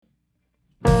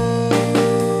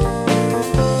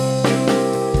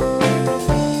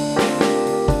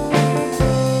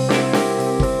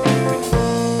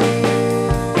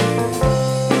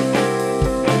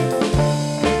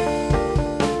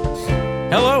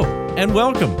and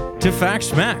welcome to Fact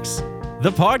Schmacks,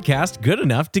 the podcast good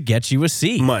enough to get you a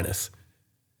C. Minus.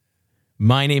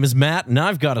 My name is Matt, and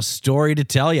I've got a story to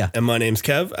tell you. And my name's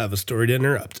Kev. I have a story to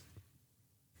interrupt.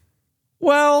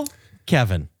 Well,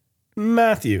 Kevin,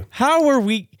 Matthew. how are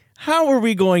we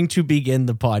going to begin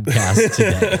the podcast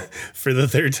today? For the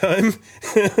third time.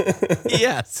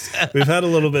 Yes. We've had a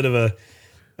little bit of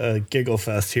a giggle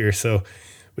fest here, so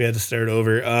we had to start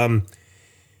over. We're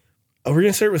going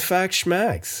to start with Fact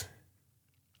Schmacks.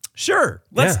 Sure,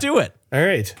 let's do it. All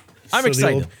right. I'm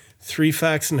excited. 3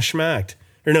 facts and a schmacked.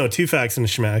 Or no, 2 facts and a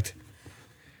schmacked.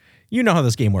 You know how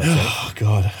this game works, right? Oh,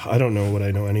 God. I don't know what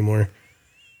I know anymore.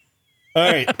 All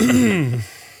right.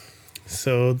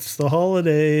 So it's the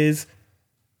holidays.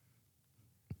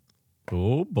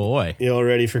 Oh, boy. You all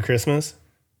ready for Christmas?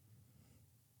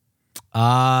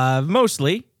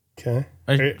 Mostly. Okay.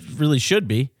 I really should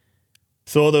be.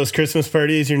 So all those Christmas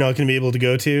parties you're not going to be able to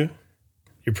go to,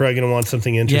 you're probably going to want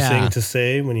something interesting to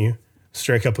say when you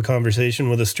strike up a conversation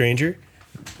with a stranger.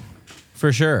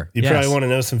 For sure. You probably want to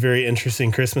know some very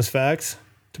interesting Christmas facts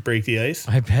to break the ice.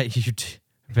 I bet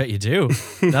you do.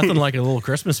 Nothing like a little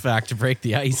Christmas fact to break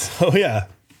the ice. Oh, yeah.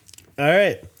 All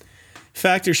right.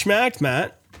 Fact or schmacked,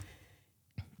 Matt.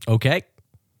 Okay.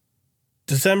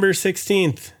 December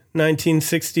 16th,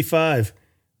 1965.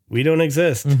 We don't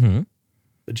exist. Mm-hmm.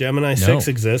 The Gemini 6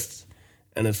 exists,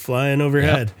 and it's flying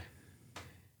overhead. Yep.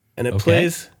 And it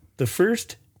plays the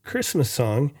first Christmas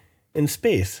song in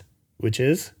space, which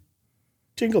is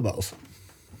Jingle Bells.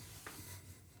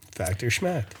 Fact or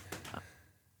schmacked?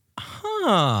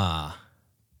 Huh.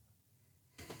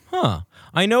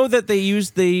 I know that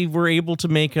they were able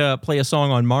to play a song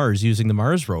on Mars using the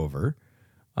Mars rover.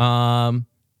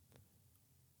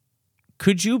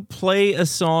 Could you play a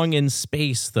song in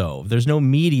space though? There's no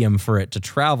medium for it to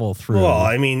travel through. Well,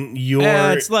 I mean,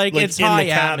 it's it's in high the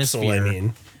capsule, atmosphere. I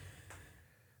mean.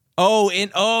 Okay.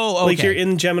 Like you're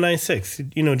in Gemini 6.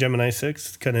 You know Gemini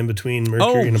 6? Kind of in between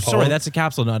Mercury and Apollo. Sorry, that's a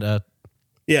capsule, not a...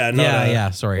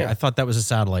 Sorry. Yeah. I thought that was a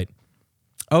satellite.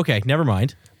 Okay, never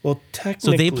mind. Well,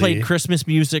 technically... So they played Christmas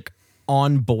music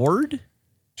on board?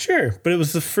 Sure, but it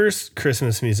was the first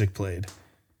Christmas music played.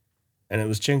 And it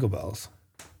was Jingle Bells.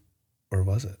 Or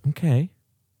was it? Okay.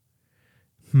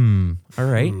 All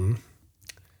right.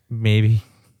 Maybe.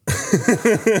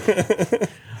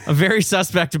 I'm very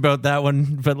suspect about that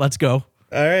one, but let's go.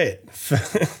 All right.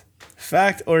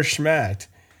 Fact or schmacked.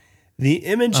 The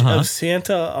image of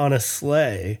Santa on a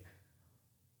sleigh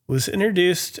was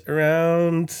introduced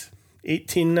around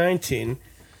 1819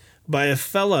 by a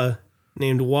fella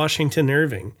named Washington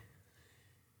Irving.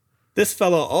 This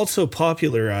fella also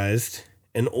popularized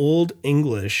an old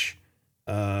English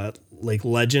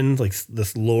legend, like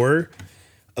this lore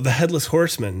of a headless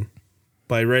horseman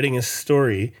by writing a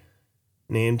story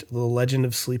named The Legend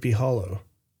of Sleepy Hollow.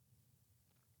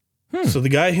 So the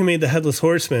guy who made the Headless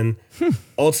Horseman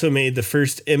also made the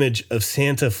first image of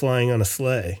Santa flying on a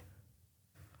sleigh.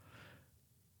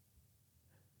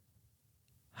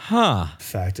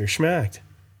 Fact or schmacked?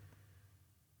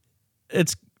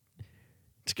 It's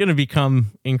going to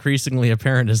become increasingly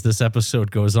apparent as this episode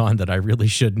goes on that I really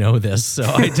should know this, so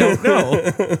I don't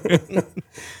know.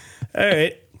 All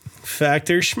right. Fact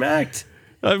or schmacked?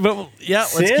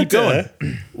 Let's Santa keep going.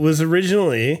 Was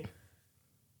originally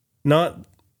not,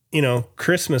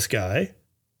 Christmas guy.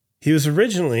 He was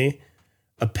originally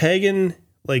a pagan,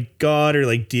 god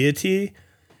or deity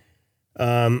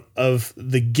of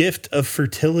the gift of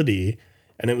fertility,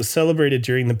 and it was celebrated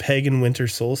during the pagan winter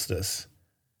solstice.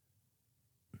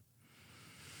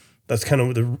 That's kind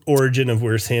of the origin of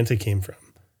where Santa came from.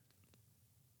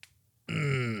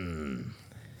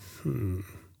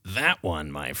 That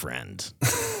one, my friend.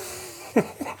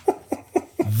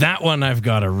 That one I've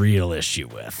got a real issue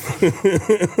with.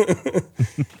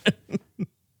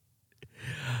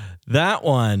 That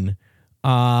one,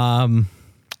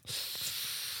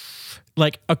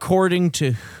 according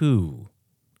to who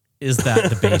is that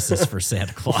the basis for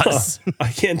Santa Claus? I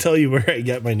can't tell you where I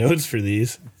get my notes for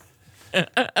these.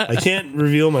 I can't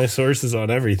reveal my sources on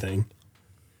everything.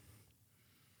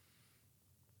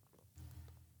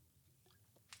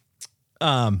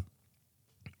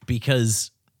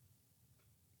 Because,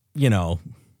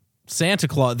 Santa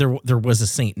Claus, there was a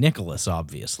Saint Nicholas,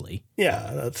 obviously.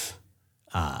 Yeah, that's...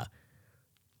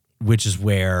 which is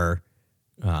where,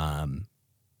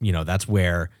 that's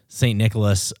where Saint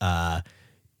Nicholas,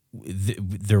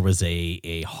 there was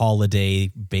a holiday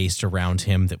based around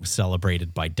him that was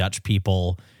celebrated by Dutch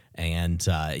people, and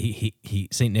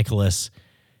Saint Nicholas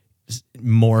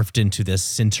morphed into this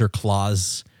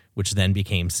Sinterklaas, which then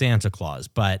became Santa Claus.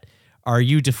 But are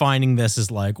you defining this as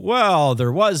like, well,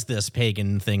 there was this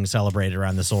pagan thing celebrated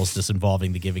around the solstice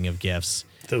involving the giving of gifts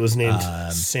that was named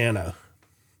Santa,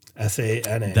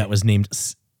 Sana. That was named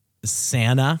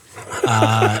Santa?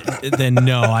 Then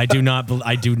no, I do not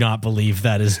believe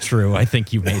that is true. I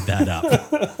think you made that up.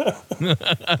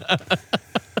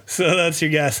 So that's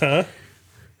your guess, huh?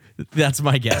 That's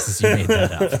my guess. Is you made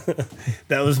that up.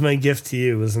 That was my gift to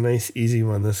you. It was a nice, easy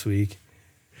one this week.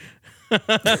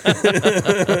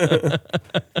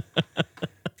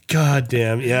 God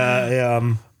damn. Yeah.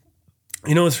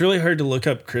 It's really hard to look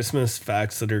up Christmas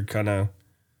facts that are kind of,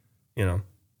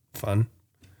 fun.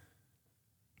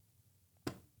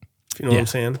 If you know what I'm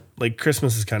saying? Like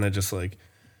Christmas is kind of just like,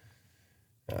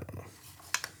 I don't know.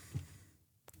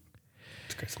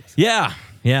 It's Christmas. Yeah.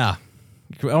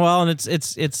 Well, and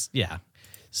it's yeah.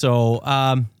 So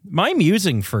my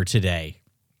musing for today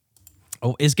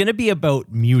is going to be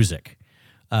about music.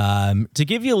 To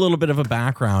give you a little bit of a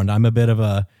background, I'm a bit of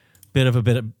a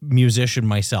musician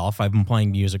myself. I've been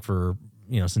playing music for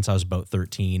since I was about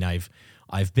 13. I've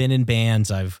been in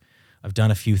bands. I've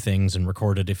done a few things and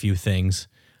recorded a few things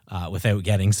without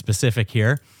getting specific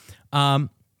here. And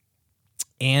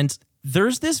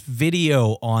there's this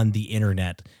video on the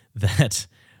internet that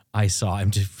I saw.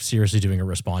 I'm just seriously doing a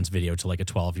response video to like a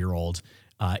 12-year-old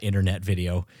internet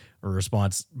video or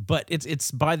response, but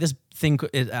it's by this thing,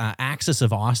 Axis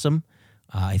of Awesome,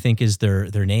 I think is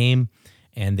their name,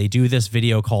 and they do this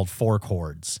video called 4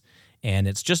 Chords, and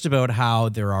it's just about how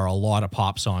there are a lot of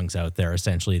pop songs out there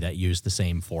essentially that use the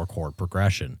same 4-chord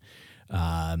progression,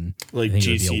 like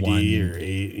GCD or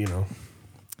A,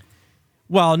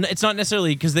 Well, it's not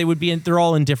necessarily because they're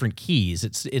all in different keys.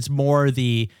 It's more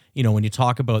the, when you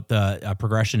talk about the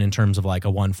progression in terms of like a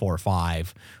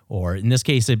 1-4-5, or in this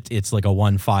case, it's like a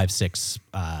 1-5-6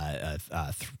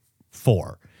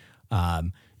 4.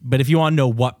 But if you want to know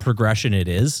what progression it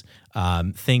is,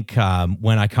 think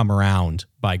When I Come Around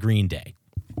by Green Day.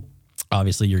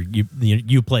 Obviously,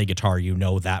 you play guitar, you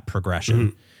know that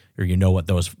progression, or you know what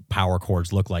those power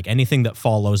chords look like. Anything that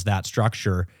follows that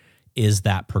structure is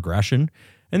that progression.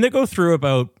 And they go through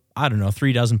about,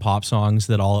 3 dozen pop songs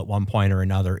that all at one point or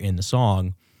another in the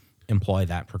song employ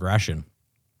that progression.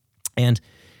 And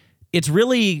it's a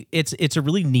really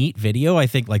neat video. I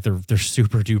think like they're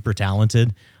super duper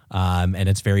talented. And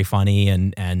it's very funny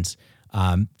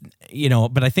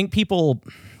but I think people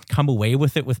come away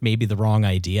with it with maybe the wrong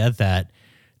idea that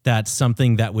that's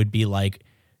something that would be like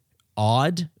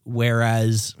odd.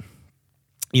 Whereas,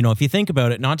 if you think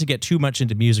about it, not to get too much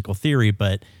into musical theory,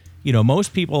 but,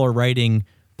 most people are writing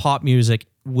pop music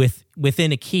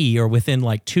within a key or within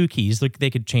like 2 keys. Like they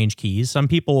could change keys. Some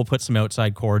people will put some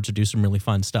outside chords or do some really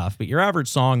fun stuff, but your average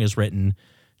song is written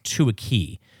to a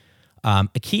key. A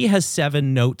key has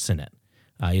 7 notes in it.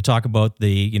 You talk about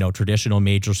the, traditional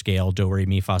major scale, do, re,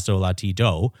 mi, fa, sol, la, ti,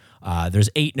 do. There's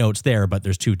 8 notes there, but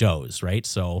there's 2 dos, right?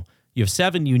 So you have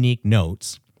 7 unique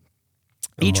notes.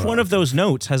 Each one of those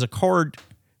notes has a chord,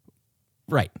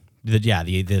 right?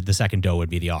 The second do would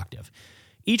be the octave.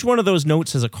 Each one of those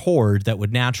notes has a chord that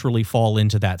would naturally fall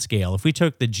into that scale. If we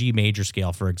took the G major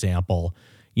scale, for example,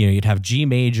 you'd have G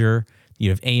major,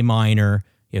 you have A minor,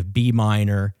 you have B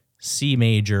minor, C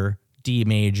major, D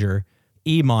major,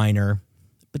 E minor.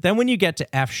 But then when you get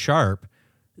to F sharp,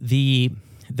 the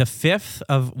fifth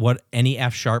of what any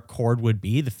F sharp chord would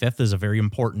be, the fifth is a very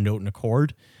important note in a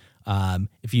chord.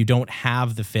 If you don't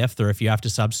have the fifth, or if you have to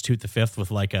substitute the fifth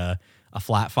with like a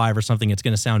flat 5 or something, it's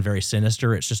going to sound very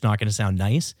sinister. It's just not going to sound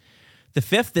nice. The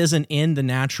fifth isn't in the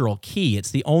natural key.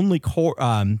 It's the only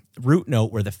root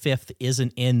note where the fifth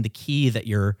isn't in the key that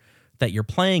you're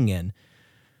playing in.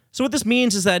 So what this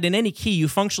means is that in any key, you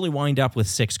functionally wind up with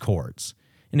 6 chords.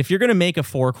 And if you're going to make a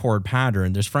 4-chord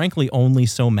pattern, there's frankly only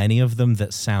so many of them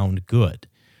that sound good.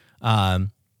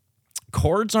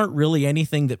 Chords aren't really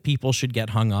anything that people should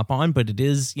get hung up on, but it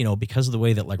is, because of the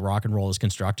way that like rock and roll is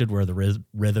constructed, where the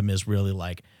rhythm is really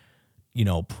like,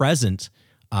 present.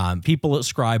 People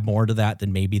ascribe more to that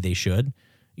than maybe they should.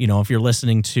 If you're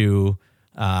listening to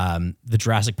the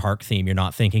Jurassic Park theme, you're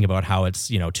not thinking about how it's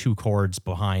 2 chords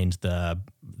behind the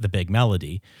big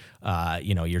melody.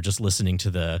 You're just listening to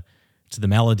the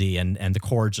melody, and the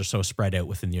chords are so spread out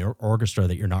within the orchestra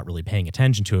that you're not really paying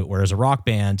attention to it. Whereas a rock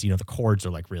band, the chords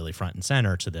are like really front and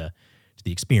center to the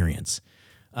experience.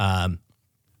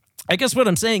 I guess what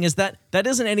I'm saying is that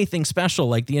isn't anything special.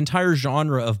 Like the entire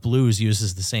genre of blues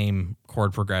uses the same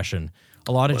chord progression.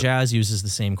 A lot of jazz uses the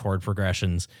same chord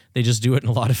progressions. They just do it in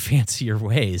a lot of fancier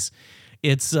ways.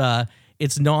 It's not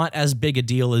as big a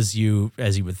deal as you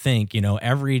would think.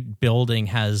 Every building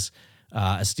has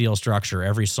a steel structure.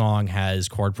 Every song has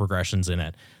chord progressions in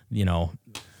it.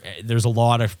 there's a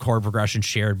lot of chord progression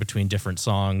shared between different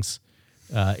songs.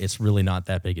 It's really not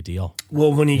that big a deal.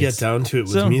 Well, when you get down to it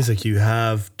with music, you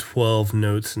have 12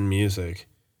 notes in music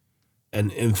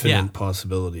and infinite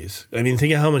possibilities. I mean,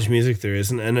 think of how much music there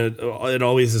is, and it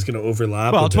always is going to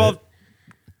overlap. Well,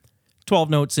 12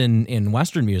 notes in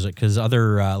Western music, because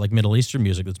other like Middle Eastern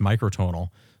music, it's microtonal.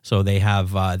 So they'd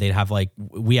have like,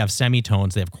 we have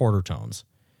semitones, they have quarter tones.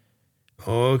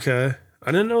 Okay.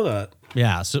 I didn't know that.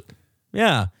 Yeah. So,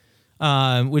 yeah.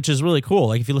 Which is really cool.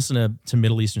 Like if you listen to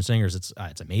Middle Eastern singers,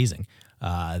 it's amazing.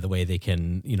 The way they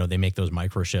can, they make those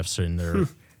micro shifts in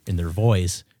their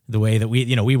voice, the way that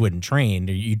we wouldn't train.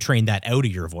 You train that out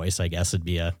of your voice, I guess would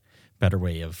be a better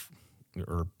way of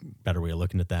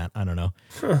looking at that. I don't know.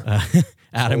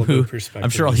 Adam, who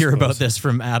I'm sure I'll hear about this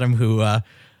from Adam, who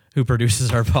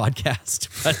produces our podcast.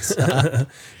 But,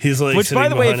 he's like, which by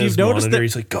the way, if you've noticed that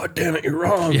he's like, God damn it, you're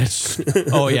wrong. Yes.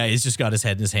 Oh yeah. He's just got his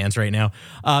head in his hands right now.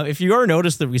 If you are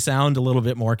noticed that we sound a little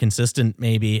bit more consistent,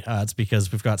 maybe it's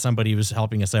because we've got somebody who's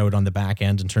helping us out on the back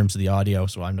end in terms of the audio.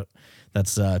 So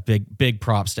that's big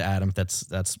props to Adam.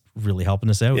 That's really helping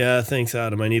us out. Yeah. Thanks,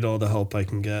 Adam. I need all the help I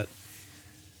can get.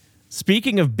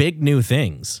 Speaking of big new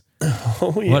things,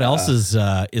 what else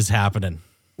is happening?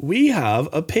 We have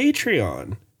a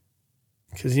Patreon.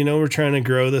 Because, we're trying to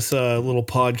grow this little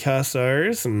podcast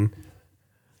ours. And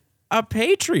a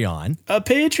Patreon? A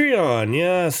Patreon,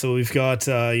 yeah. So we've got,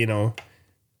 we're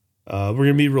going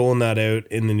to be rolling that out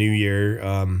in the new year.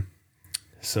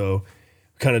 So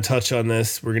kind of touch on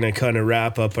this. We're going to kind of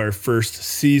wrap up our first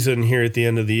season here at the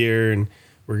end of the year. And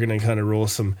we're going to kind of roll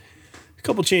a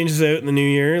couple changes out in the new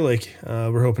year. Like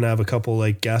we're hoping to have a couple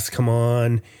like guests come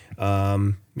on.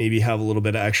 Maybe have a little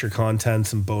bit of extra content,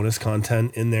 some bonus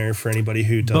content in there for anybody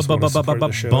who does want to support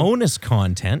the show. Bonus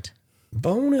content?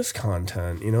 Bonus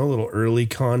content, a little early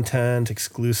content,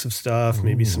 exclusive stuff,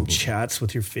 maybe some chats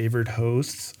with your favorite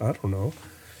hosts. I don't know.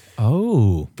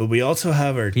 Oh. But we also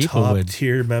have our top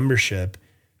tier membership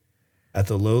at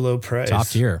the low price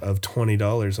of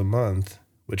 $20 a month,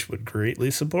 which would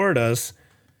greatly support us.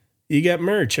 You get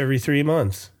merch every 3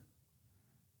 months.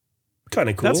 Kind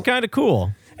of cool. That's kind of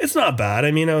cool. It's not bad.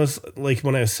 I mean, I was like,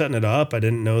 when I was setting it up, I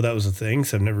didn't know that was a thing.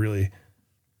 So I didn't really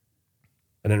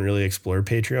explore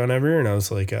Patreon ever. And I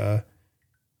was like,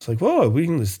 whoa, we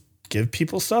can just give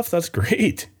people stuff. That's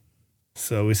great.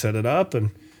 So we set it up and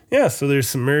so there's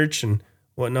some merch and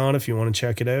whatnot. If you want to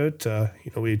check it out,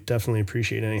 we definitely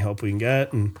appreciate any help we can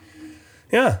get. And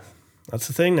that's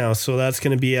the thing now. So that's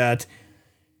going to be at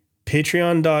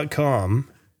patreon.com.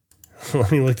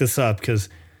 Let me look this up because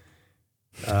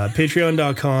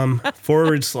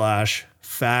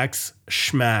patreon.com/Facts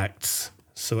Schmacts.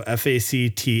 So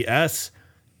FACTS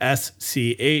I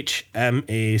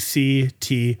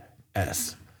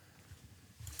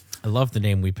love the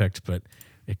name we picked, but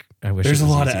I wish there's a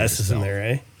lot of S's in there,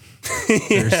 eh?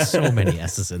 There's so many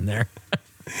S's in there.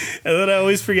 And then I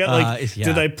always forget,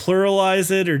 did I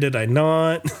pluralize it or did I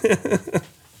not?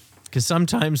 Because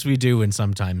sometimes we do and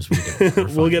sometimes we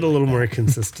don't. We'll get a little more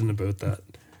consistent about that.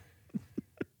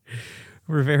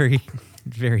 We're very,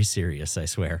 very serious, I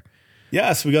swear.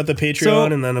 Yes, we got the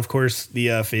Patreon and then, of course, the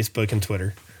Facebook and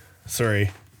Twitter.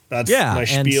 Sorry. That's my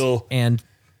spiel. And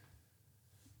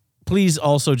please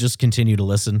also just continue to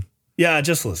listen. Yeah,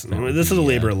 just listen. This is a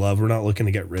labor of love. We're not looking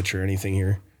to get rich or anything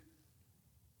here.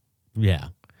 Yeah.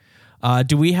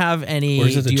 Do we have any?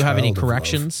 Do you have any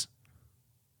corrections?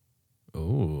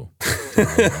 Oh.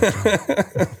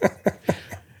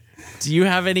 Do you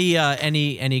have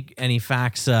any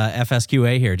facts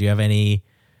FSQA here? Do you have any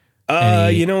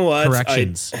you know what?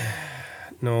 Corrections?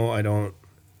 No, I don't.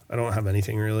 I don't have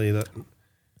anything really that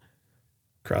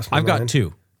crossed my mind. I've got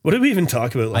two. What did we even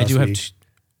talk about last week?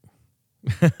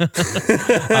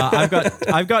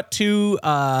 I've got two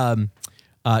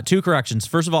corrections.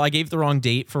 First of all, I gave the wrong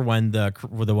date for when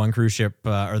the one cruise ship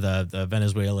or the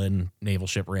Venezuelan naval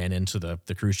ship ran into the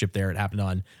cruise ship there. It happened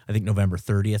on, I think, November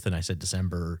 30th, and I said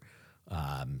December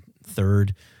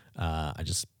 3rd.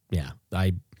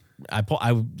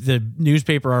 The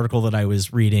newspaper article that I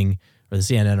was reading, or the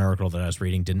CNN article that I was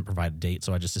reading, didn't provide a date,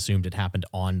 so I just assumed it happened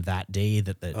on that day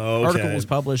that the article was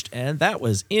published, and that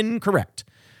was incorrect.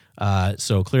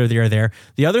 So clear the air there.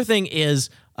 The other thing is,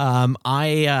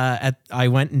 I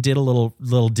went and did a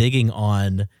little digging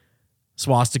on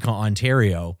Swastika,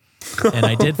 Ontario, and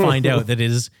I did find out that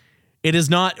it is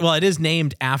not, well, it is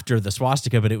named after the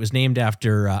swastika, but it was named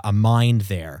after a mine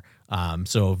there.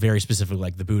 So very specifically,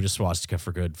 like the Buddhist swastika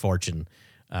for good fortune.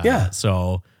 I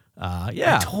told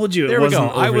you it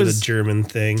wasn't over the German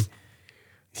thing.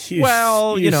 You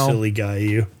silly guy,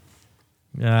 you.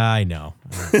 I know.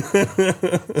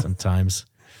 Sometimes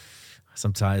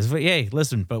Sometimes, but hey,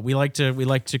 listen. But we like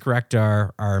to correct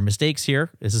our mistakes here.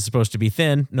 This is supposed to be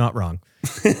thin, not wrong.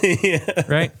 Yeah.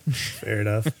 Right? Fair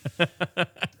enough.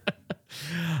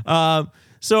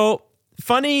 So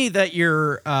funny that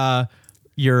your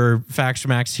facts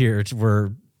schmacks here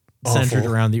were centered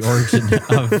Awful. around the origin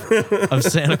of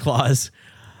Santa Claus,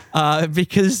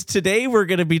 because today we're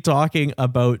going to be talking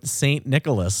about Saint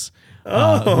Nicholas, who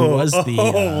was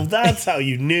the. That's how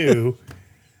you knew.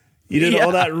 You did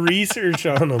all that research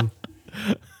on him.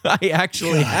 I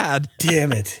actually had.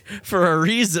 Damn it. For a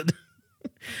reason.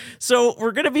 So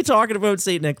we're going to be talking about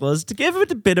St. Nicholas. To give it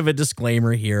a bit of a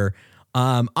disclaimer here,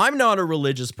 I'm not a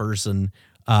religious person,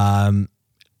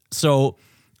 so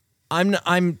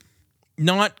I'm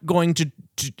not going to.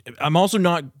 I'm also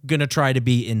not going to try to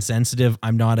be insensitive.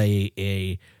 I'm not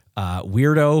a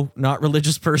weirdo, not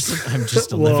religious person. I'm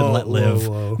just a live and let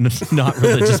live, not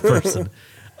religious person.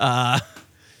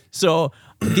 So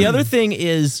the other thing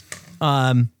is,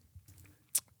 St.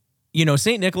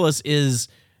 Nicholas is,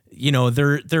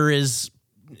 there is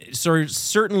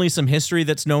certainly some history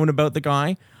that's known about the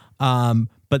guy.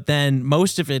 But then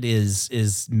most of it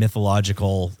is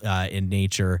mythological in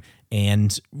nature.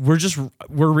 And we're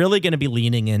really going to be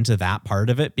leaning into that part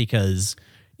of it because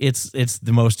it's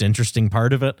the most interesting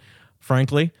part of it,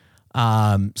 frankly.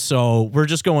 So we're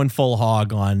just going full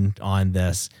hog on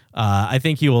this. I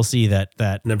think you will see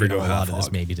that Never go a lot half of this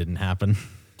hog. maybe didn't happen.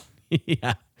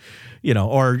 Yeah.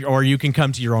 Or you can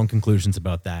come to your own conclusions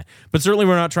about that. But certainly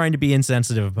we're not trying to be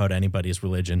insensitive about anybody's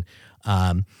religion.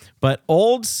 But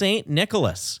old Saint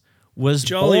Nicholas was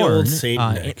Jolly born. old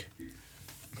Saint Nick.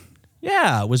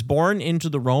 Was born into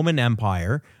the Roman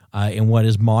Empire in what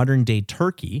is modern day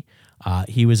Turkey.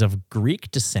 He was of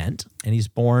Greek descent, and he's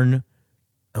born.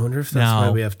 I wonder if that's why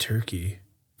we have turkey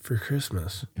for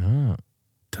Christmas. Dun,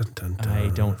 dun, dun. I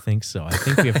don't think so. I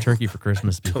think we have turkey for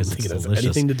Christmas Don't because think it's it has delicious.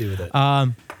 anything to do with it.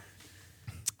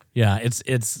 Yeah,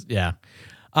 it's yeah.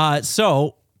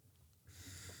 So,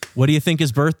 what do you think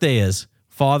his birthday is?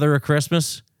 Father of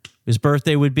Christmas? His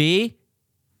birthday would be?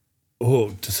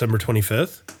 December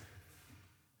 25th?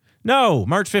 No,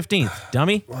 March 15th,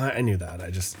 dummy. Well, I knew that.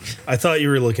 I thought you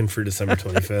were looking for December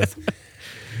 25th.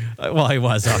 Well, I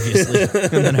was, obviously.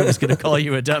 And then I was going to call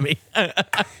you a dummy.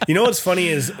 You know what's funny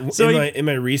is So in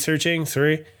my researching,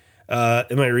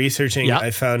 Yeah. I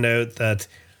found out that,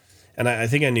 and I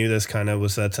think I knew this kind of,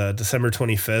 was that December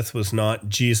 25th was not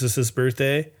Jesus's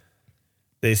birthday.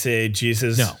 They say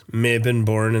Jesus may have been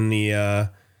born in the,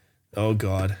 oh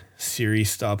God, Siri,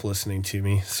 stop listening to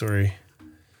me. Sorry.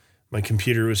 My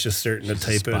computer was just starting to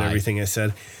type out everything I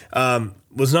said.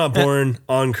 Was not born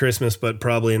on Christmas, but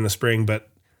probably in the spring. But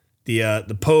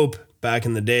the Pope back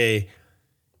in the day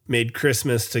made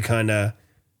Christmas to kind of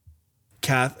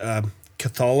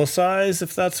Catholicize,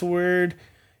 if that's a word,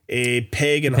 a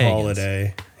pagan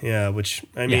holiday. Yeah, which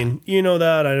I mean, you know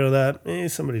that, I know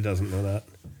that. Somebody doesn't know that.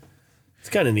 It's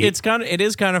kind of neat. It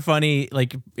is kind of funny,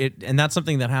 like it, and that's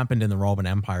something that happened in the Roman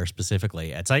Empire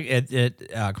specifically. It's like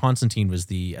Constantine was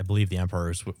I believe the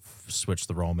emperor switched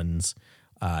the Romans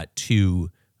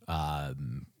to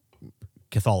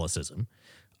Catholicism.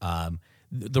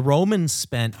 The Romans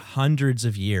spent hundreds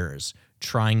of years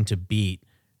trying to beat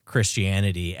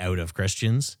Christianity out of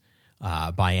Christians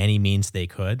by any means they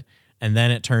could, and then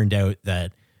it turned out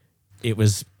that it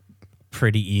was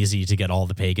pretty easy to get all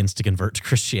the pagans to convert to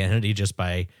Christianity just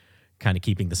by kind of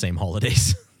keeping the same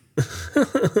holidays. Like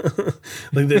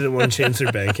they didn't want to change their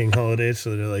banking holidays,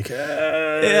 so they're like,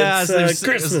 it's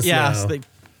Christmas now.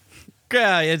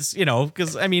 It's,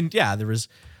 because I mean, there was,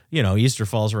 Easter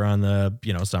falls around the,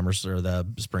 summer or the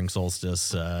spring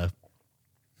solstice.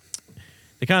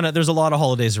 There's a lot of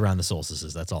holidays around the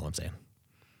solstices. That's all I'm saying.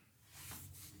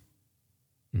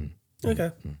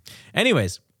 Okay.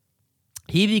 Anyways,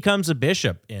 he becomes a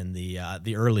bishop in the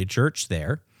early church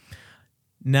there.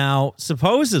 Now,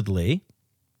 supposedly,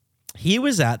 he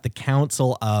was at the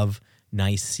Council of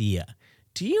Nicaea.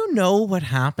 Do you know what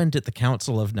happened at the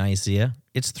Council of Nicaea?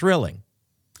 It's thrilling.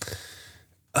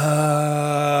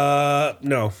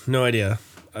 No idea.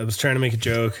 I was trying to make a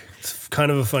joke. It's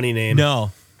kind of a funny name.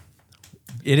 No,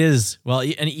 it is. Well,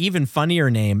 an even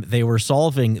funnier name. They were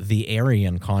solving the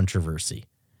Arian controversy.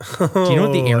 Do you know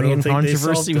what the Arian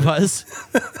controversy was?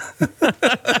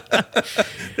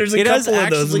 There's a couple of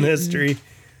those in history.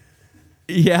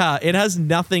 Yeah, it has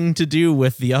nothing to do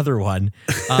with the other one.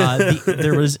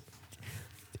 There was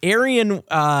Arian,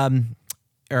 I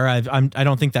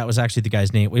don't think that was actually the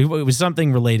guy's name. It was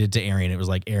something related to Arian. It was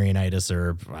like Arianitis,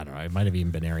 or I don't know. It might have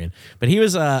even been Arian. But he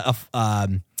was a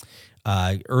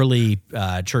early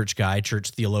church guy, church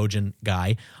theologian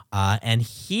guy, and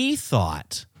he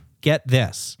thought, get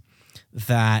this,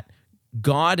 that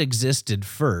God existed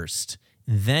first,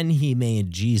 then he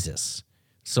made Jesus.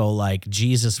 So like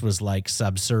Jesus was like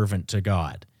subservient to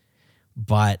God.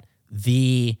 But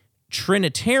the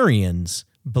Trinitarians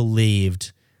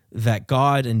believed that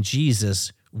God and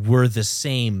Jesus were the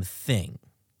same thing.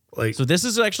 Like, So this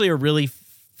is actually a really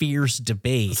fierce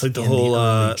debate. it's like the in whole the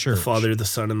early the church. Father, the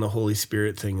Son, and the Holy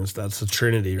Spirit thing is that's the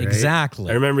Trinity, right? Exactly.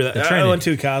 I remember that. The I Trinity. went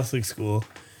to a Catholic school.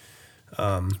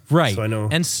 Right. So I know.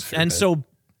 And so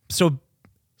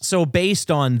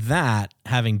based on that,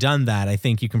 having done that, I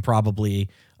think you can probably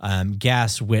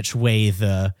guess which way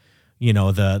the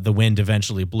wind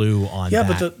eventually blew on Yeah,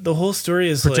 that but the whole story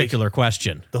is particular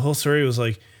question. the whole story was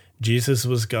like Jesus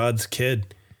was God's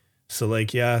kid. So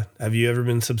like, yeah, have you ever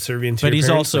been subservient to But your he's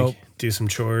parents? also- Like, do some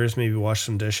chores, maybe wash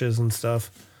some dishes and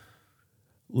stuff.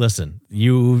 Listen,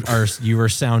 you are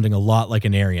sounding a lot like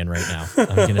an Aryan right now.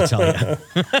 I'm going to tell you.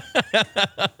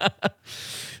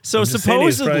 So I'm just saying he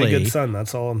was probably a supposedly, good son.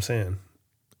 That's all I'm saying.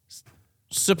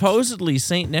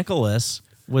 St. Nicholas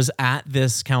was at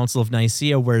this Council of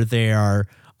Nicaea where they are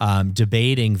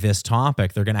debating this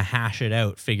topic. They're going to hash it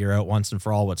out, figure out once and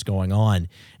for all what's going on.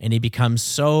 And he becomes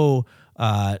so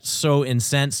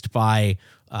incensed by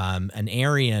an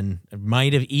Arian,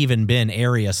 might have even been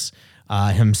Arius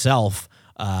himself,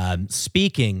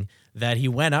 speaking, that he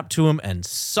went up to him and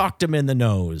socked him in the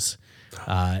nose.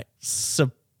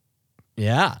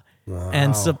 Yeah. Wow.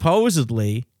 And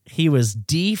supposedly he was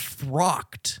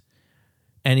defrocked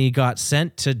and he got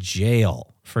sent to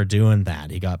jail for doing that.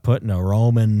 He got put in a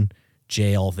Roman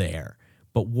jail there.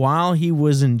 But while he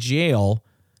was in jail,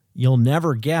 you'll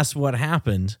never guess what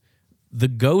happened. The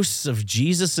ghosts of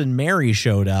Jesus and Mary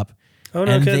showed up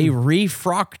and they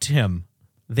refrocked him.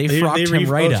 They frocked him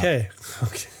right up. Okay.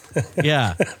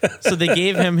 Yeah. So they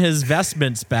gave him his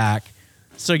vestments back.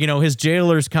 So, his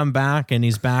jailers come back and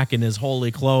he's back in his holy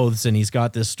clothes and he's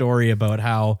got this story about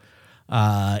how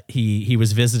he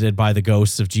was visited by the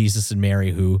ghosts of Jesus and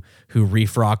Mary who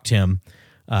refrocked him.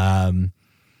 And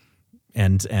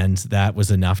that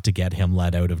was enough to get him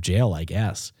let out of jail, I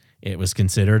guess. It was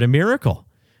considered a miracle.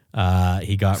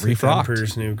 He got refrocked.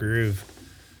 Emperor's New Groove.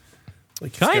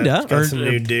 Like Kinda. He's got some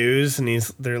new dues, and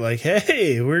they're like,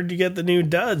 "Hey, where'd you get the new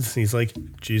duds?" And he's like,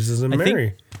 "Jesus and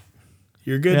Mary.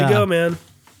 You're good to go, man.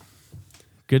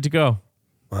 Good to go.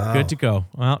 Wow. Good to go.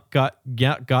 Well, got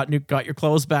your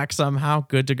clothes back somehow.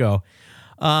 Good to go."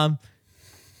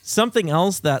 Something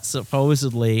else that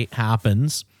supposedly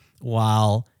happens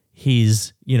while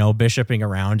he's, bishoping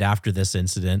around after this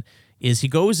incident is he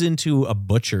goes into a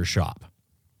butcher shop.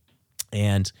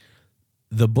 And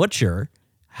the butcher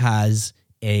has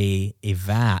a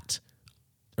vat,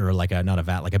 or like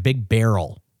a big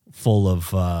barrel full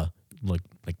of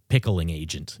like pickling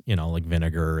agent, like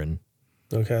vinegar and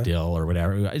dill or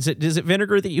whatever. Is it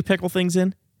vinegar that you pickle things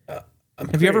in?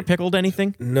 Have you ever pickled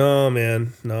anything? No,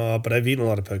 man. No, but I've eaten a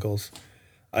lot of pickles.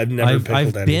 I've never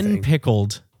pickled anything.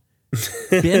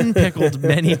 Been pickled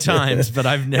many times, but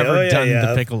I've never done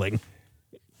the pickling.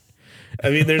 I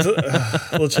mean,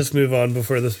 let's just move on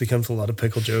before this becomes a lot of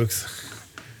pickle jokes.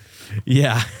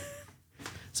 Yeah.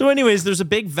 So anyways, there's a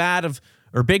big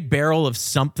big barrel of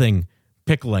something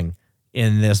pickling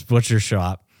in this butcher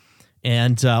shop.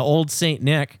 And old Saint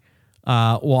Nick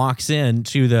walks in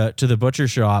to the butcher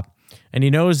shop and he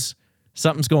knows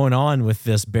something's going on with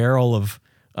this barrel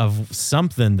of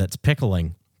something that's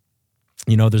pickling.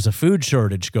 There's a food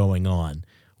shortage going on.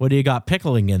 What do you got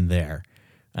pickling in there?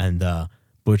 And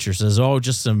butcher says, "Oh,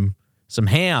 just some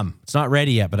ham. It's not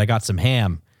ready yet, but I got some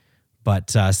ham."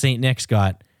 But Saint Nick's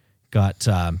got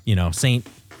saint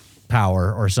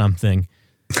power or something.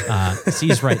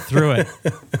 Sees right through it.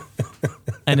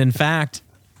 And in fact,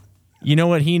 you know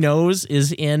what he knows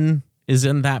is in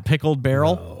that pickled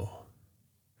barrel?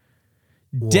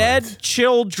 No. Dead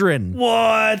children.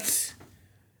 What?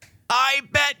 I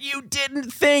bet you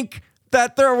didn't think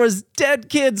that there was dead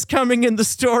kids coming in the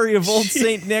story of old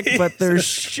Saint Nick, but there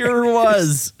sure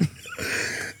was.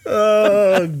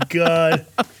 Oh, God.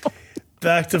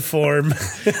 Back to form.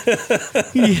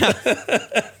 Yeah.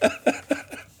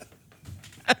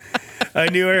 I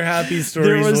knew our happy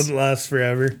stories wouldn't last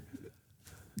forever.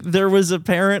 There was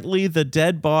apparently the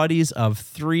dead bodies of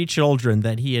 3 children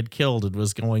that he had killed and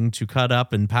was going to cut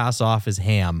up and pass off as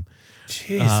ham.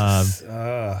 Jesus.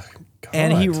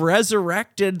 And he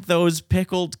resurrected those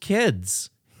pickled kids.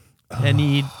 And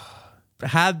he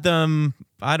had them,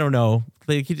 I don't know,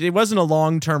 it wasn't a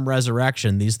long-term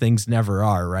resurrection. These things never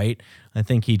are, right? I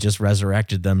think he just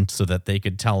resurrected them so that they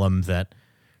could tell him that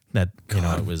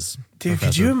it was. Dude,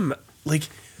 could you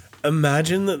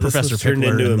imagine that this was turned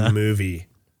into a movie?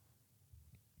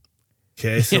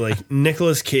 Okay, so like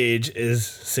Nicolas Cage is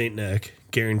Saint Nick,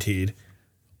 guaranteed.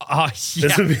 Oh,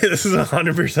 yeah. This is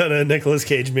 100% a Nicolas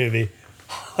Cage movie.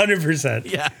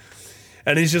 100%. Yeah.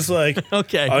 And he's just like,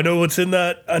 Okay. I know what's in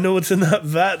that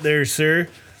vat there, sir.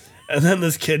 And then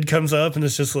this kid comes up and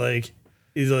it's just like,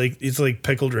 he's like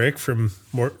Pickled Rick from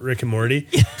Rick and Morty.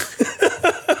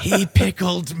 He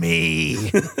pickled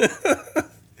me.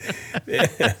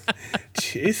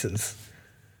 Jesus.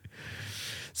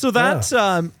 So that's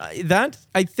that.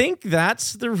 I think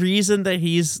that's the reason that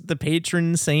he's the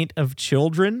patron saint of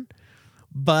children.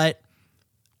 But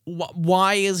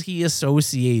why is he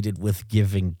associated with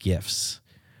giving gifts?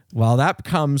 Well, that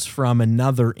comes from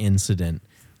another incident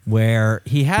where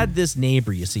he had this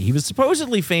neighbor. You see, he was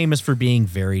supposedly famous for being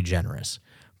very generous,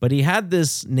 but he had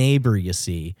this neighbor, you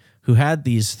see, who had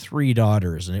these 3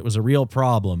 daughters, and it was a real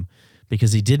problem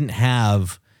because he didn't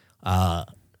have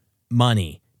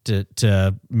money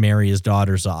to marry his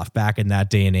daughters off. Back in that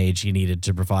day and age, he needed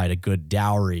to provide a good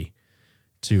dowry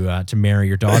to marry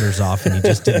your daughters off, and he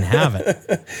just didn't have it.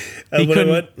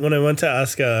 When I went to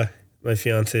ask my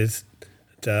fiance's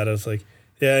dad, I was like,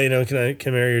 "Yeah, can I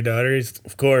marry your daughter?" He's,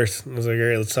 "Of course." I was like, "All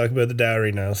right, let's talk about the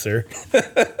dowry now, sir."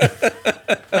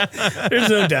 There's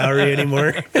no dowry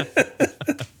anymore.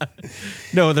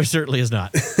 No, there certainly is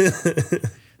not.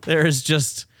 There is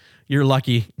just, you're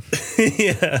lucky.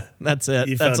 Yeah. That's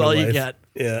it. That's all you get.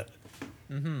 Yeah.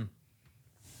 Mm-hmm.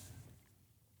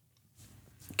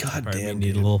 God damn.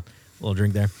 Need a little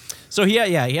drink there. So he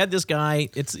had this guy.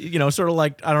 It's, sort of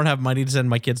like, I don't have money to send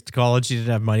my kids to college. He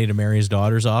didn't have money to marry his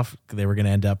daughters off. They were going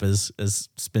to end up as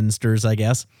spinsters, I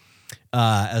guess.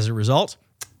 As a result,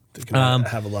 they're going to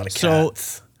have a lot of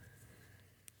cats.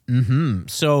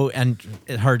 So, and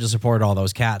it's hard to support all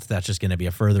those cats. That's just going to be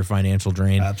a further financial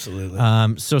drain. Absolutely.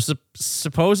 So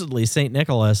supposedly St.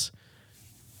 Nicholas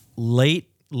late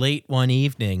one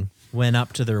evening went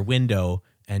up to their window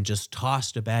and just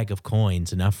tossed a bag of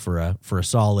coins, enough for a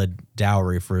solid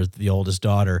dowry for the oldest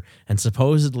daughter. And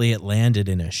supposedly it landed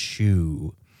in a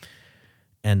shoe.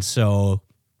 And so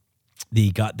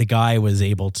the guy was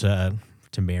able to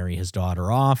marry his daughter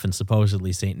off, and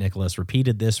supposedly St. Nicholas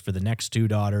repeated this for the next 2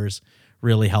 daughters,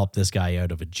 really helped this guy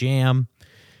out of a jam.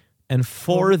 And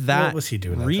for that what was he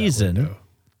doing reason,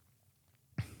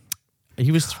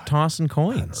 he was tossing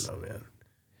coins. I don't know, man.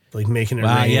 Like making it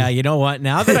rain. Yeah, you know what?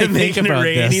 Now that I think about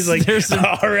this, he's like,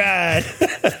 all right.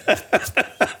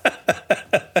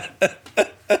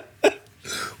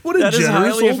 What a that is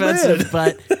highly old offensive, man.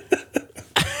 but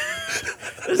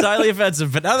it's highly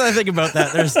offensive. But now that I think about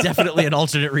that, there's definitely an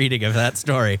alternate reading of that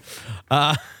story.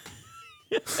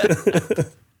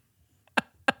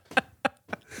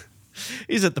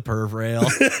 He's at the perv rail.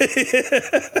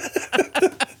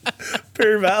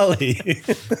 Per Valley.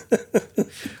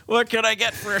 What can I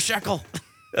get for a shekel?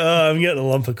 I'm getting a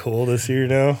lump of coal this year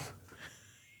now.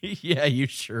 Yeah, you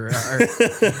sure are.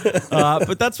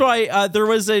 But that's why there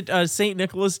was a St.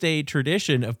 Nicholas Day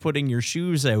tradition of putting your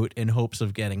shoes out in hopes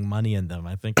of getting money in them,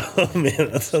 I think. Oh,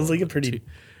 man, that sounds like a pretty,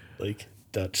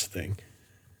 Dutch thing.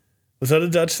 Was that a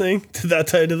Dutch thing? Did that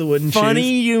tie to the wooden shoes?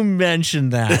 Funny you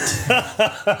mentioned that.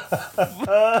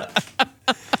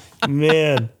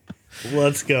 Man,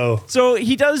 let's go. So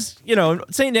he does,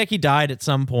 St. Nick, he died at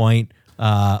some point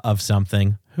of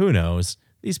something. Who knows?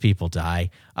 These people die.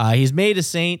 He's made a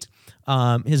saint.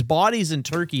 His body's in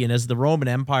Turkey, and as the Roman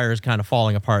Empire is kind of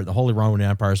falling apart, the Holy Roman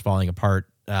Empire is falling apart,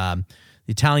 the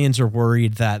Italians are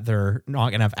worried that they're not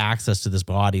going to have access to this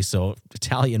body, so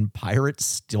Italian pirates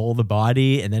stole the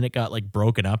body, and then it got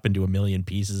broken up into a million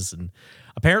pieces, and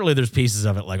apparently there's pieces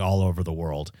of it all over the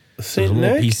world. Saint There's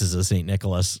little Nick? pieces of St.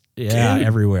 Nicholas. Yeah, Dude,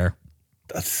 everywhere.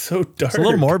 That's so dark. It's a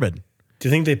little morbid. Do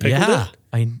you think they pickled it?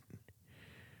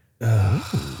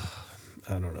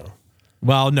 I don't know.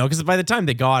 Well, no, because by the time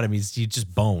they got him, he's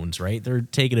just bones, right? They're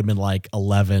taking him in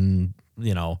 11,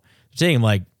 they're taking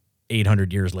him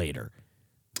 800 years later.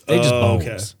 They just bones.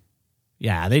 Okay.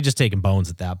 Yeah, they just taking bones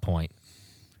at that point.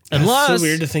 It's so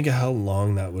weird to think of how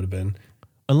long that would have been.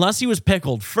 Unless he was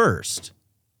pickled first.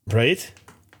 Right?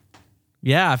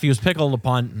 Yeah, if he was pickled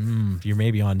upon, you're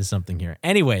maybe onto something here.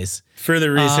 Anyways.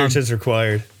 Further research is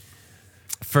required.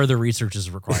 Further research is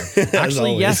required.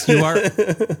 Actually, yes, you are.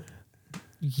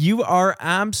 You are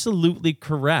absolutely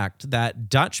correct that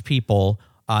Dutch people,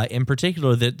 in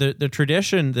particular, the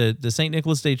tradition, the St.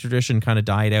 Nicholas Day tradition kind of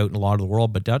died out in a lot of the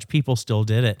world, but Dutch people still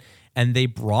did it. And they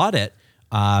brought it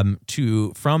from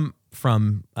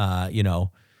Deutschland,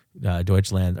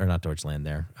 or not Deutschland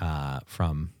there,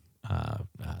 from the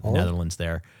Netherlands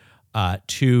there,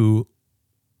 to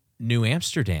New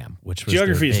Amsterdam, which was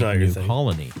Geography is their not big your new thing.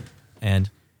 colony.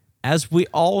 And as we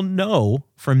all know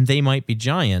from They Might Be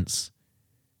Giants,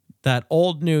 that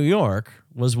old New York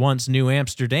was once New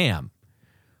Amsterdam.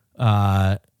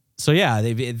 So yeah,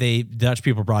 they Dutch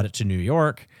people brought it to New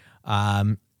York.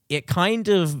 It kind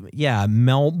of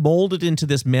molded into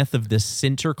this myth of this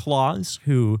Sinterklaas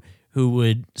who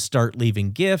would start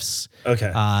leaving gifts.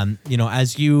 Okay.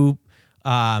 As you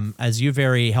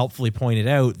very helpfully pointed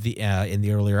out in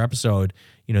the earlier episode,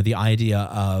 the idea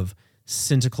of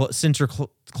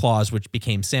Sinterklaas, which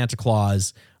became Santa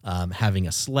Claus, having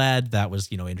a sled that was,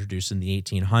 introduced in the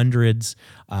 1800s.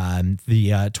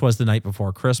 The 'Twas the Night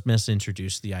Before Christmas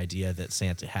introduced the idea that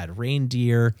Santa had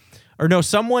reindeer. Or no,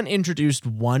 someone introduced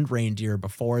one reindeer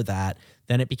before that.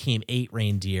 Then it became 8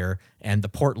 reindeer and the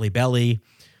portly belly.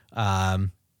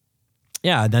 Then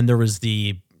there was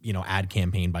the ad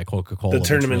campaign by Coca-Cola. The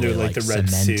tournament really, with like the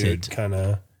red suit kind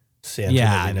of Santa.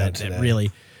 Yeah, that really.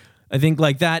 I think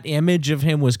like that image of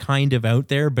him was kind of out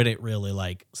there, but it really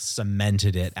like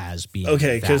cemented it as being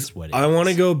okay. Because I want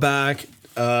to go back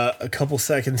a couple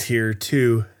seconds here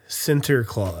to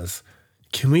Sinterklaas.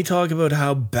 Can we talk about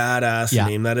how badass a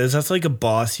name that is? That's like a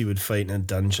boss you would fight in a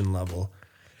dungeon level.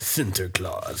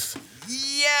 Sinterklaas.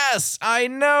 Yes, I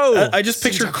know. I just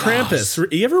picture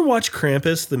Krampus. You ever watch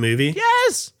Krampus, the movie?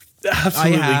 Yes.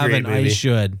 Absolutely I haven't. great movie. I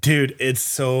should. Dude, it's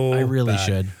so I really bad.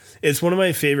 should. It's one of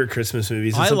my favorite Christmas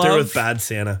movies. It's up there with Bad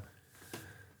Santa.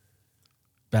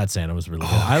 Bad Santa was really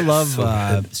good. I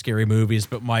love scary movies,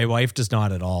 but my wife does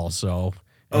not at all, so...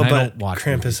 I don't watch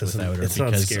Krampus without her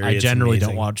because scary, I generally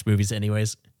don't watch movies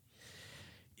anyways.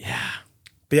 Yeah.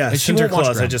 But yeah,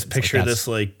 Sinterklaas, I just Krampus, picture this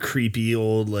like creepy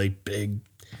old, like big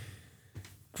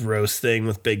gross thing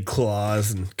with big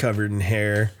claws and covered in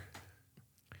hair.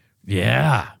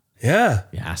 Yeah. Yeah.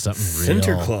 Yeah, something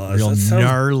Sinterklaas. real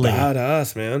gnarly.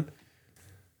 Badass, man.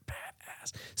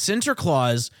 Badass.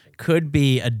 Sinterklaas could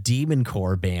be a demon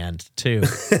core band too.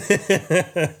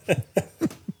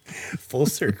 Full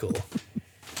circle.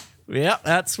 Yeah,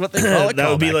 that's what they call it. That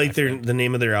would be like the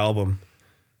name of their album.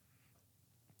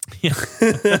 Yeah.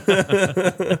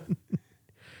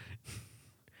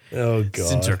 Oh, God.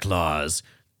 Sinterklaas.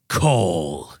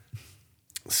 Coal.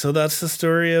 So that's the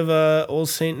story of old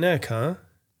Saint Nick, huh?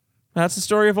 That's the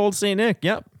story of old Saint Nick.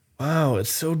 Yep. Wow,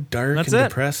 it's so dark and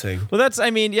depressing. Well, that's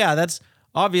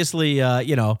obviously,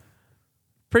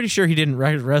 pretty sure he didn't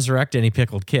resurrect any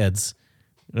pickled kids.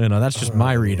 That's just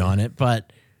my read on it.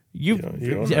 But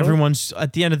everyone's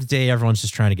at the end of the day, everyone's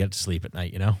just trying to get to sleep at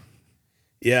night,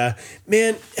 Yeah,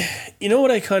 man. You know what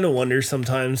I kind of wonder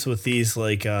sometimes with these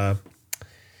like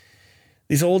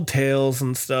these old tales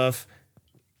and stuff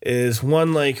is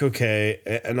one like okay,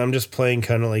 and I'm just playing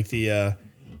kind of like the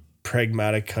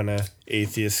pragmatic kind of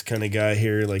atheist kind of guy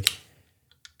here. Like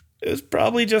it was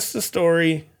probably just a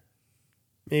story,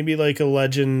 maybe like a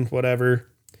legend, whatever.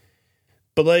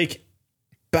 But like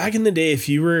back in the day, if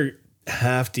you were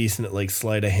half decent at like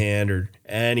sleight of hand or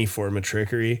any form of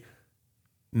trickery,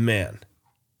 man.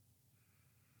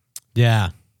 Yeah.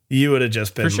 You would have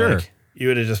just been for sure. Like, you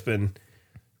would have just been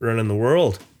running the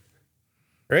world.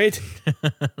 Right?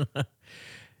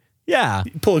 Yeah.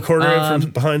 You pull a quarter out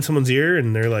from behind someone's ear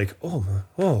and they're like, oh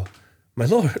my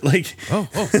Lord. Like,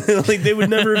 like they would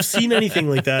never have seen anything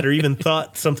like that or even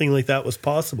thought something like that was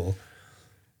possible.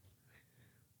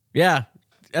 Yeah.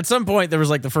 At some point there was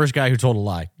like the first guy who told a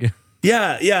lie.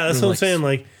 Yeah, that's what I'm saying.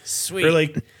 Like, sweet. Or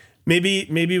like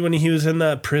maybe when he was in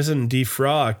that prison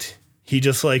defrocked, he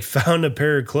just like found a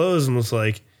pair of clothes and was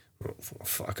like, oh,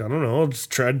 fuck, I don't know. I'll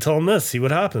just try to tell him this, see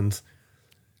what happens.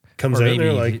 Comes out and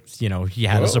they're like, he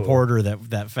had a supporter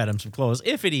that fed him some clothes,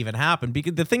 if it even happened.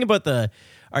 Because the thing about all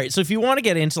right, so if you want to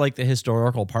get into like the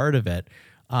historical part of it,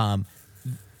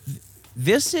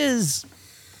 this is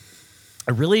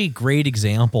a really great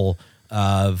example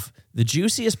of the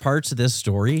juiciest parts of this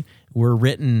story were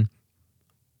written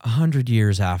 100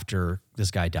 years after this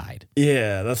guy died.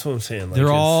 Yeah, that's what I'm saying. Like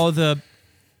they're all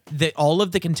all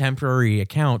of the contemporary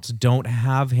accounts don't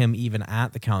have him even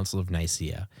at the Council of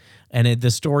Nicaea. And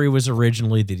the story was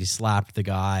originally that he slapped the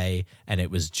guy and it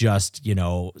was just,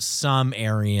 some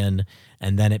Arian.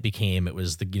 And then it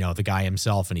was the guy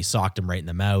himself and he socked him right in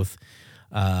the mouth.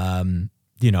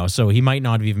 So he might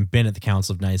not have even been at the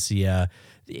Council of Nicaea.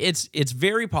 It's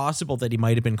very possible that he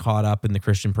might have been caught up in the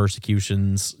Christian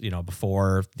persecutions,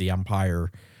 before the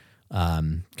empire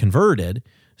converted.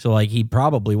 So like he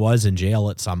probably was in jail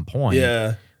at some point.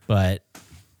 Yeah. But,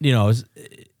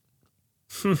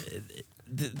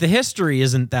 the history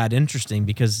isn't that interesting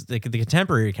because the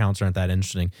contemporary accounts aren't that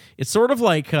interesting. It's sort of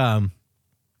like, the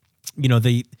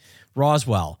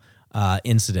Roswell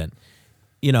incident.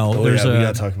 We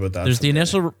gotta talk about that. There's someday. The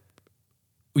initial.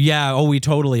 Yeah. Oh, we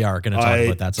totally are going to talk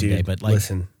about that someday. But like,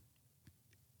 listen,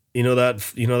 you know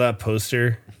that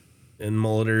poster in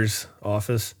Molitor's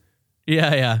office.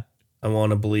 Yeah. I want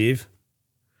to believe.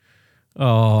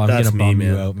 Oh, I'm That's gonna me, bum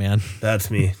you man. out, man. That's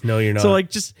me. No, you're not. So like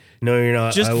just no, you're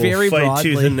not. just I will very fight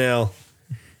tooth broadly- and nail.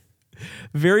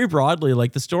 very broadly,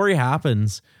 like the story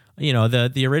happens, you know,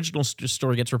 the original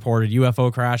story gets reported,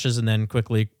 UFO crashes, and then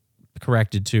quickly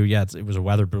corrected to, it was a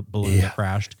weather balloon that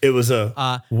crashed. It was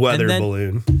a weather and then-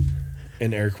 balloon,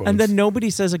 in air quotes. And then nobody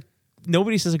says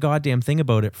a goddamn thing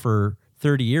about it for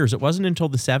 30 years. It wasn't until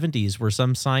the 70s where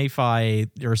some sci-fi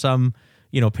or some,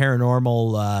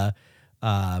 paranormal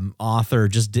author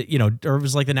just did, or it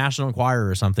was like the National Enquirer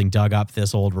or something dug up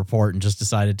this old report and just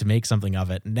decided to make something of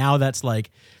it. And now that's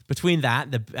like between that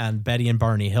and Betty and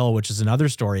Barney Hill, which is another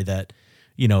story that,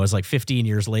 is like 15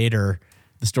 years later,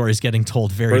 the story's getting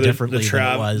told very differently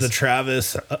than it was. The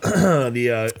Travis,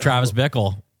 Travis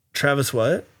Bickle. Travis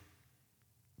what?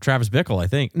 Travis Bickle, I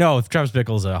think. No, Travis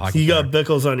Bickle's a hockey You player. got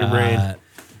Bickles on your brain.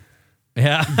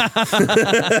 Yeah.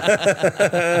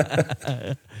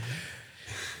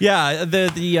 Yeah,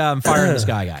 the Fire in the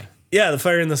Sky guy. Yeah, the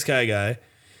Fire in the Sky guy.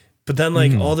 But then,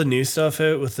 all the new stuff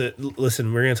out with it.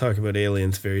 Listen, we're going to talk about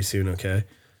aliens very soon, okay?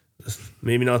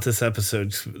 Maybe not this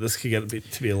episode. This could get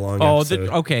to be a long episode.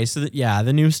 Okay. So,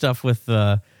 the new stuff with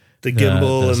the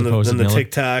gimbal and the mili-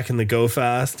 Tic Tac and the Go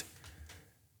Fast.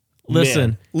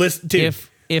 Listen, dude.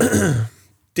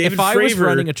 If I was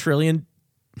running a trillion...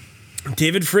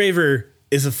 David Fravor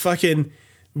is a fucking...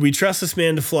 We trust this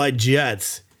man to fly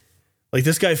jets. Like,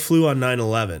 this guy flew on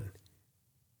 9/11,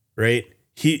 right?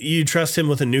 You trust him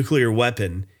with a nuclear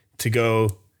weapon to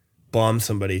go bomb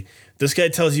somebody. This guy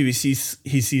tells you he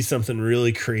sees something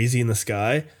really crazy in the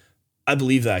sky. I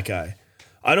believe that guy.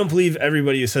 I don't believe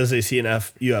everybody who says they see an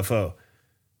UFO.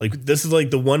 Like, this is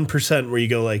like the 1% where you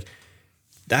go like,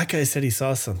 that guy said he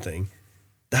saw something.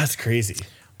 That's crazy.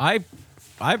 I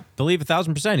believe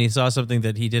 1,000% he saw something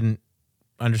that he didn't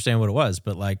understand what it was.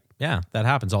 But that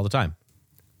happens all the time.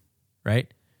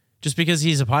 Right? Just because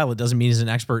he's a pilot doesn't mean he's an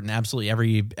expert in absolutely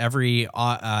every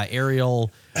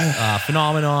aerial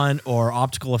phenomenon or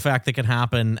optical effect that can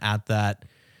happen at that.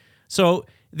 So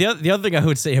the other thing I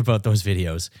would say about those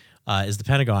videos is the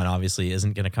Pentagon obviously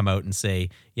isn't going to come out and say,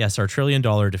 yes, our $1 trillion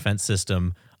defense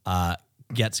system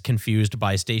gets confused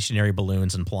by stationary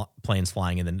balloons and planes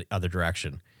flying in the other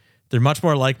direction. They're much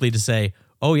more likely to say,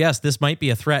 oh, yes, this might be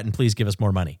a threat and please give us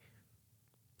more money.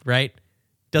 Right?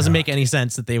 Doesn't make any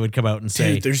sense that they would come out and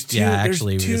say, dude, there's too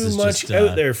this is much just,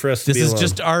 out there for us to be alone. This is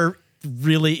just our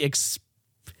really...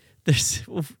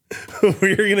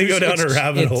 We're going to go down a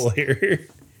rabbit hole here.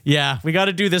 Yeah, we got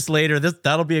to do this later.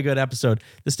 That'll be a good episode.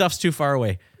 This stuff's too far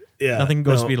away. Yeah. Nothing can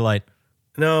go speed of light.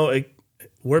 No,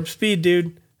 warp speed,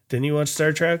 dude. Didn't you watch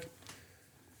Star Trek?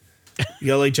 You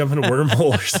got to jump in a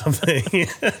wormhole or something.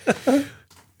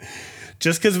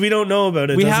 Just because we don't know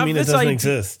about it doesn't mean it doesn't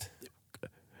exist.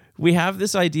 We have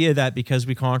this idea that because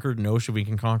we conquered an ocean, we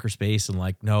can conquer space,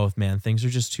 and no, man, things are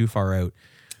just too far out.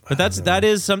 But that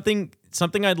is something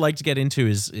I'd like to get into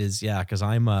is because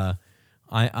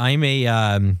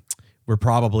we're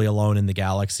probably alone in the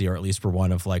galaxy, or at least we're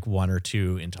one of one or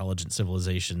two intelligent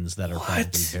civilizations that are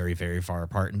probably very, very far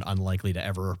apart and unlikely to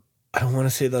ever. I don't want to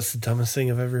say that's the dumbest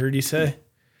thing I've ever heard you say.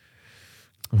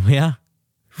 Yeah.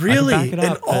 Really?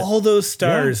 And all those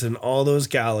stars and all those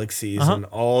galaxies and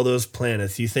all those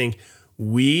planets, you think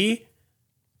we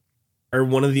are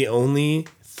one of the only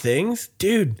things?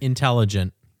 Dude.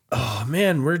 Intelligent. Oh,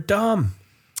 man, we're dumb.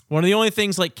 One of the only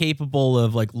things capable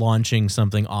of launching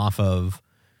something off of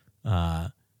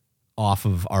our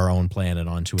own planet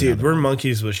onto another. Dude, we're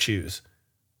monkeys with shoes.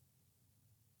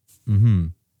 Mm-hmm.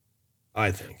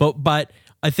 I think. But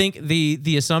I think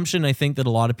the assumption I think that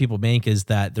a lot of people make is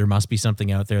that there must be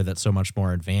something out there that's so much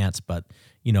more advanced. But,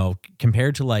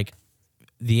 compared to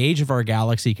the age of our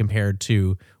galaxy compared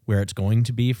to where it's going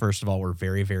to be, first of all, we're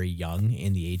very, very young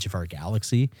in the age of our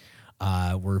galaxy.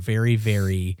 We're very,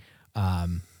 very...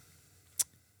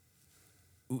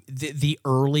 The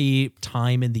early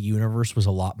time in the universe was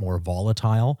a lot more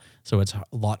volatile, so it's a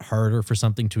lot harder for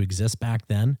something to exist back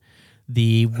then.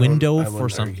 The window for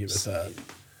something...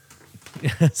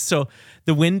 So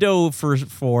the window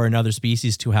for another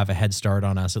species to have a head start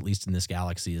on us, at least in this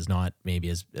galaxy, is not maybe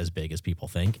as big as people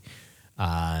think.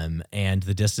 And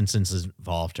the distances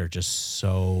involved are just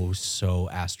so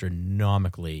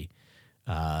astronomically,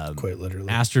 quite literally,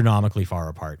 astronomically far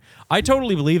apart. I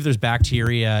totally believe there's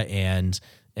bacteria and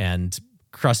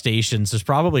crustaceans. There's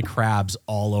probably crabs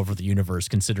all over the universe,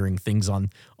 considering things on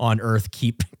Earth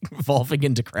keep evolving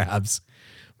into crabs.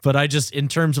 But I just, in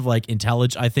terms of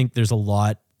intelligence, I think there's a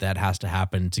lot that has to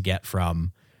happen to get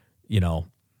from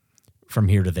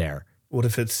here to there. What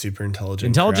if it's super intelligent?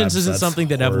 Intelligence crabs? isn't That's something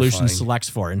that evolution horrifying. selects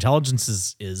for.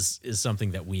 Intelligence is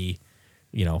something that we,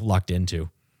 lucked into.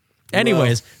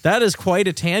 Anyways, that is quite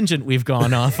a tangent we've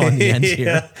gone off on the end here.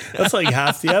 Yeah, that's like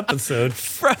half the episode.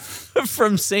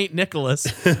 From St. Nicholas.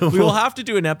 We will have to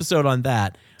do an episode on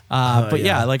that. But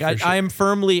yeah, like for sure. I am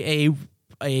firmly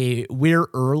we're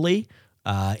early.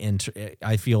 And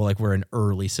I feel like we're an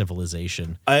early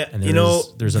civilization. And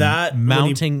there's that a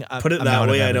mounting put it that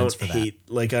way. I don't hate.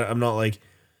 Like I'm not like,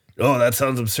 oh, that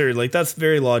sounds absurd. Like that's a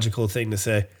very logical thing to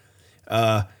say.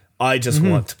 I just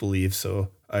want to believe, so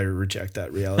I reject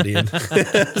that reality and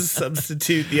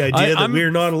substitute the idea that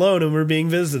we're not alone and we're being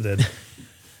visited.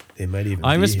 They might even.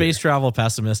 I'm be a space here. travel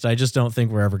pessimist. I just don't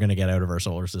think we're ever going to get out of our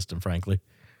solar system, frankly.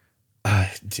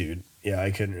 Dude. Yeah,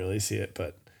 I couldn't really see it,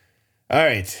 but all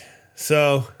right.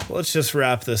 So let's just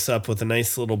wrap this up with a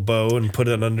nice little bow and put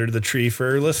it under the tree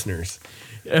for our listeners.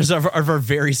 As our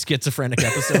very schizophrenic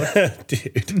episode.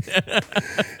 Dude.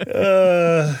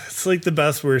 It's like the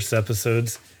best, worst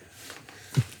episodes.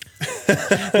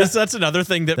 That's another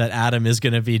thing that Adam is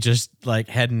going to be just like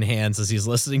head in hands as he's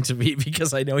listening to me,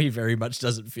 because I know he very much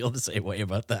doesn't feel the same way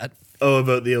about that. Oh,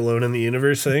 about the Alone in the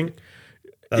Universe thing?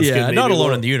 That's yeah, good. not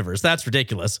Alone in the Universe. That's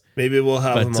ridiculous. Maybe we'll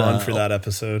have him on for that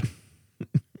episode.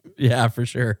 Yeah, for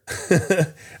sure.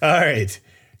 All right.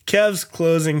 Kev's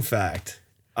closing fact.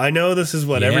 I know this is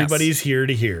what everybody's here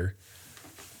to hear.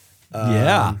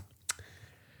 Yeah.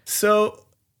 So,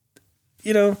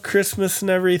 Christmas and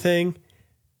everything.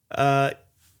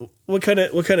 What kind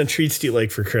of treats do you like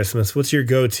for Christmas? What's your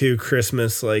go-to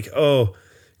Christmas? Like, oh,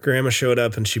 grandma showed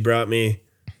up and she brought me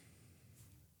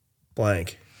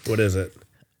blank. What is it?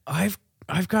 I've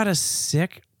got a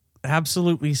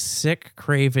absolutely sick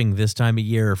craving this time of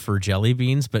year for jelly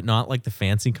beans, but not like the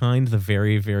fancy kind, the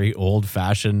very, very old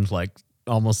fashioned, like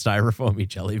almost styrofoamy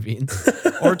jelly beans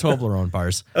or Toblerone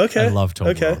bars. Okay. I love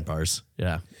Toblerone bars.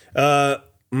 Yeah.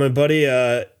 My buddy,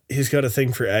 he's got a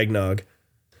thing for eggnog.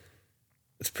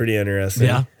 It's pretty interesting.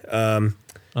 Yeah.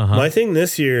 My thing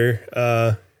this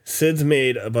year, Sid's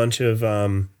made a bunch of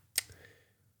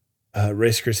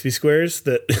Rice Krispie squares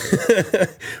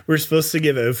that we're supposed to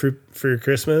give out for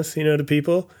Christmas, to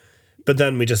people, but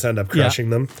then we just end up crushing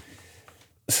them.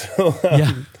 So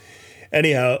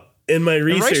anyhow, in my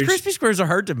research, Rice Krispie squares are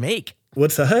hard to make.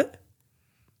 What's that?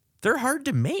 They're hard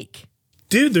to make.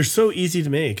 Dude, they're so easy to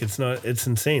make. It's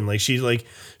insane. Like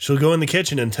she'll go in the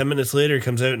kitchen and 10 minutes later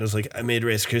comes out and is like, I made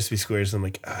Rice Krispie squares. And I'm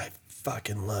like, I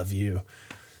fucking love you.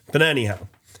 But anyhow,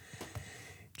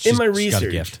 in my research, got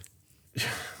a gift.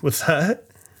 What's that?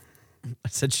 I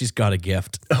said she's got a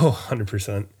gift. Oh,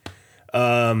 100%.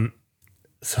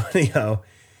 So anyhow,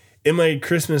 in my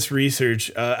Christmas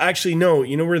research, actually, no,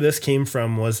 you know where this came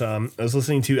from was I was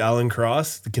listening to Alan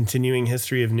Cross, The Continuing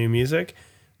History of New Music.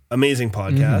 Amazing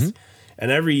podcast. Mm-hmm.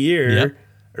 And every year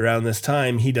around this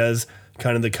time, he does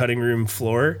kind of the cutting room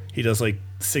floor. He does like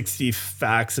 60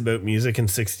 facts about music in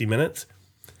 60 minutes.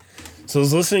 So I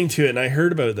was listening to it and I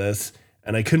heard about this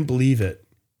and I couldn't believe it.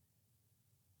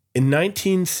 In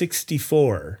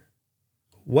 1964,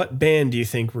 what band do you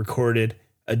think recorded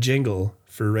a jingle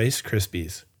for Rice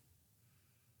Krispies?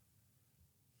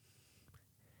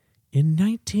 In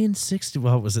 1960,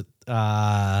 what was it?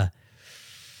 The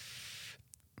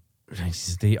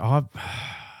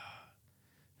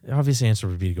obvious answer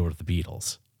would be to go with the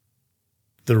Beatles.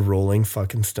 The Rolling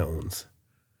fucking Stones.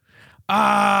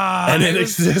 And it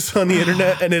exists on the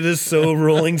internet, and it is so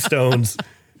Rolling Stones.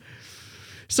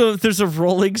 So there's a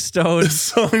Rolling Stones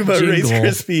song about jingle. Rice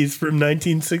Krispies from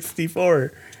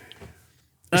 1964.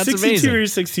 That's 62 amazing. or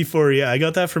 64, yeah. I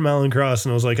got that from Alan Cross,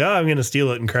 and I was like, I'm going to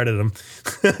steal it and credit him.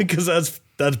 Because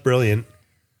that's brilliant.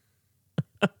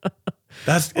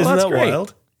 Isn't that great.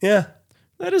 wild? Yeah.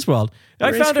 That is wild.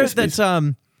 I found out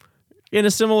that in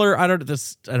a similar, I don't know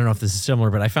if this is similar,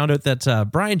 but I found out that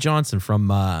Brian Johnson from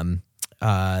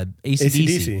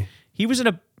AC/DC, he was in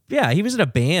a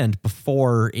band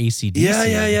before AC/DC.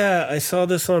 Yeah. I saw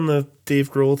this on the Dave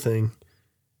Grohl thing.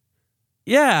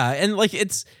 Yeah, and like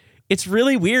it's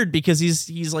really weird because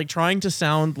he's like trying to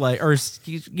sound like, or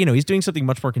he's doing something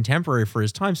much more contemporary for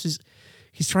his time. So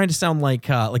he's trying to sound like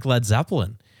Led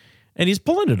Zeppelin. And he's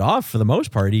pulling it off for the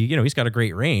most part. He's got a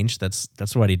great range. That's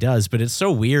what he does. But it's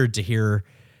so weird to hear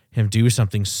him do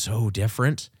something so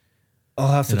different. I'll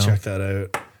have to check that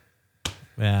out.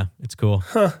 Yeah, it's cool.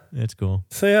 Huh. It's cool.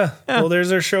 So yeah. Well,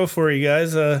 there's our show for you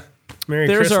guys. Merry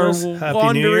Christmas. Our Happy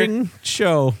wandering New Year.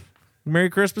 Show. Merry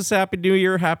Christmas, Happy New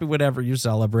Year, happy whatever you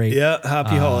celebrate. Yeah,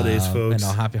 happy holidays, folks.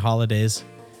 And happy holidays.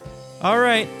 All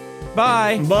right.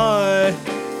 Bye. Bye.